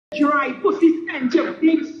dry pussy stench, you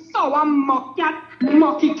big sour muck cat,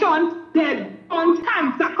 mucky cunt, dead cunt,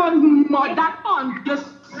 cancer cunt, mother cunt, you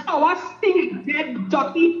sour stink, dead,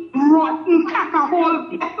 dirty, rotten,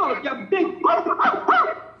 caca-hole, vessel, you big...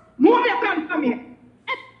 Move your pen from here.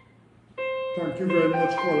 Thank you very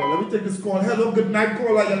much, caller. Let me take this call. Hello, good night,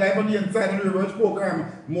 caller. You're live on the Inside of the Reverse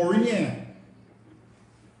program. Maureen here.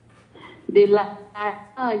 They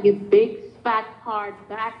like you big fat hard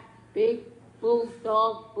back, big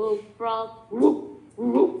bulldog, bullfrog, roof,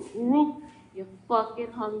 roof, roof. You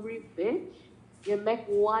fucking hungry bitch. You make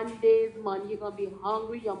one day's money, you're gonna be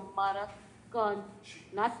hungry, your mother cunt.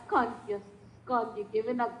 Not cunt, you scunt. You're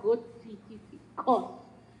giving a good CTC cuss.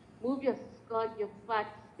 Move your scunt, you fat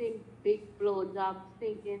stink, big blowjob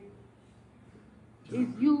stinking. Is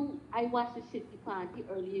you, I watched the shitty panty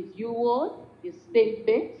earlier. Is you old? You stink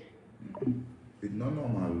bitch? It's not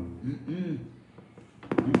normal.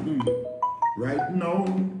 Right now,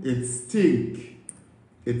 it stink.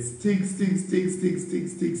 It stink, stink, stink, stink, stink,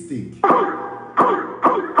 stink, stink.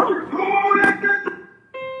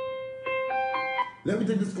 Let me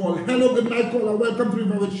take this call. Hello, good night, caller. Welcome to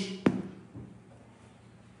Riverwich.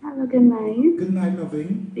 Hello, good night. Good night,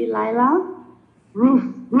 nothing. Delilah? Roof,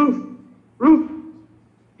 roof, roof,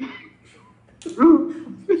 roof.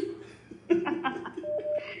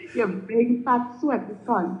 You big fat sweaty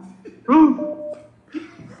cunt. Roof.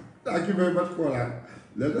 Thank you very much, caller.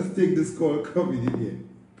 Let us take this call coming in here.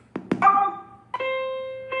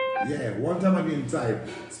 Yeah, one time at the inside.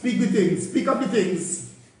 Speak the things. Speak up the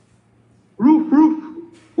things. Roof,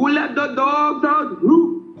 roof. Who let the dogs out?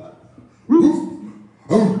 Roof. Roof.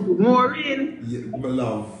 Maureen. Yeah, my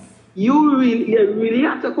love. You really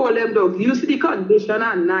have to call them dogs. You see the condition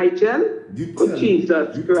on Nigel?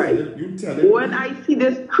 Jesus Christ. You tell it. When I see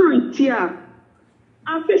this creature,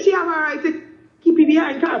 I'm fishy have a right to keep it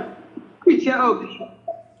behind her. Creature ugly.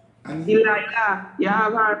 And Delilah, you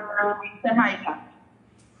have a right to hide her.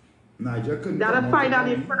 Nigel couldn't. That'll find out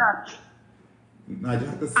in front. Nigel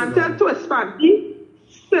had to sit And tell down. Twist Panty,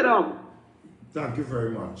 sit down. Thank you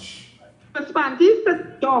very much. Twist Panty,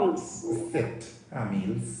 sit down. Sit.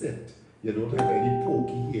 Emil, sit. You don't have any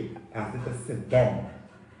pokey here. Ask it to sit down.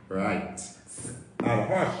 Right. And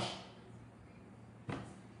hush.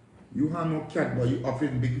 You have no cat, but you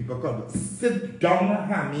offering big people come. Sit down,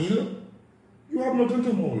 Hamil. You have nothing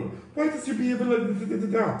to know. Why does you behave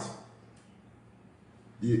like that?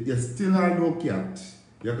 You still have no cat.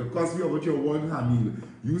 You can cost me about your one Hamil.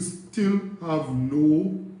 You still have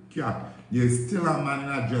no cat. You still a man in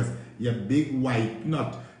a dress. You big white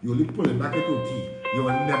nut. You only pull it back at your teeth. You will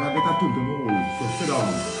never get a tooth in the hole. So sit down.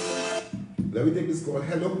 Let me take this call.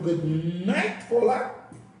 Hello, good night, caller.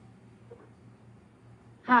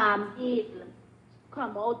 Evil.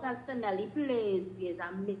 Come out and send a place. There's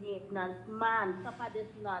a maintenance man. Stop at this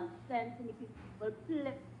nonsense and people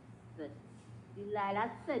play. Delilah,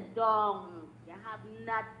 sit down. You have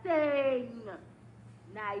nothing.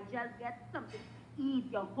 Nigel, get something to eat.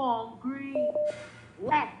 You're hungry.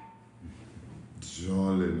 What?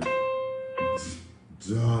 Darling,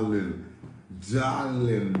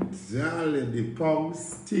 the pump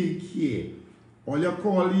stink here. All your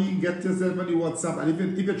calling, get yourself on the WhatsApp,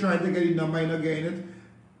 and if you're trying to get the number and not getting it,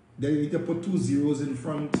 then you need to put 2 zeros in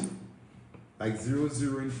front, like 0,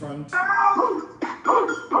 0 in front.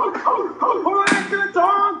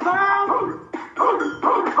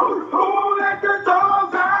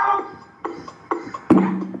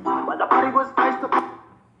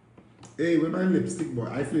 Hey, where my lipstick, boy?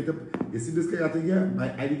 I feel it up. You see this guy thing here?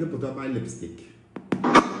 I need to put up my lipstick.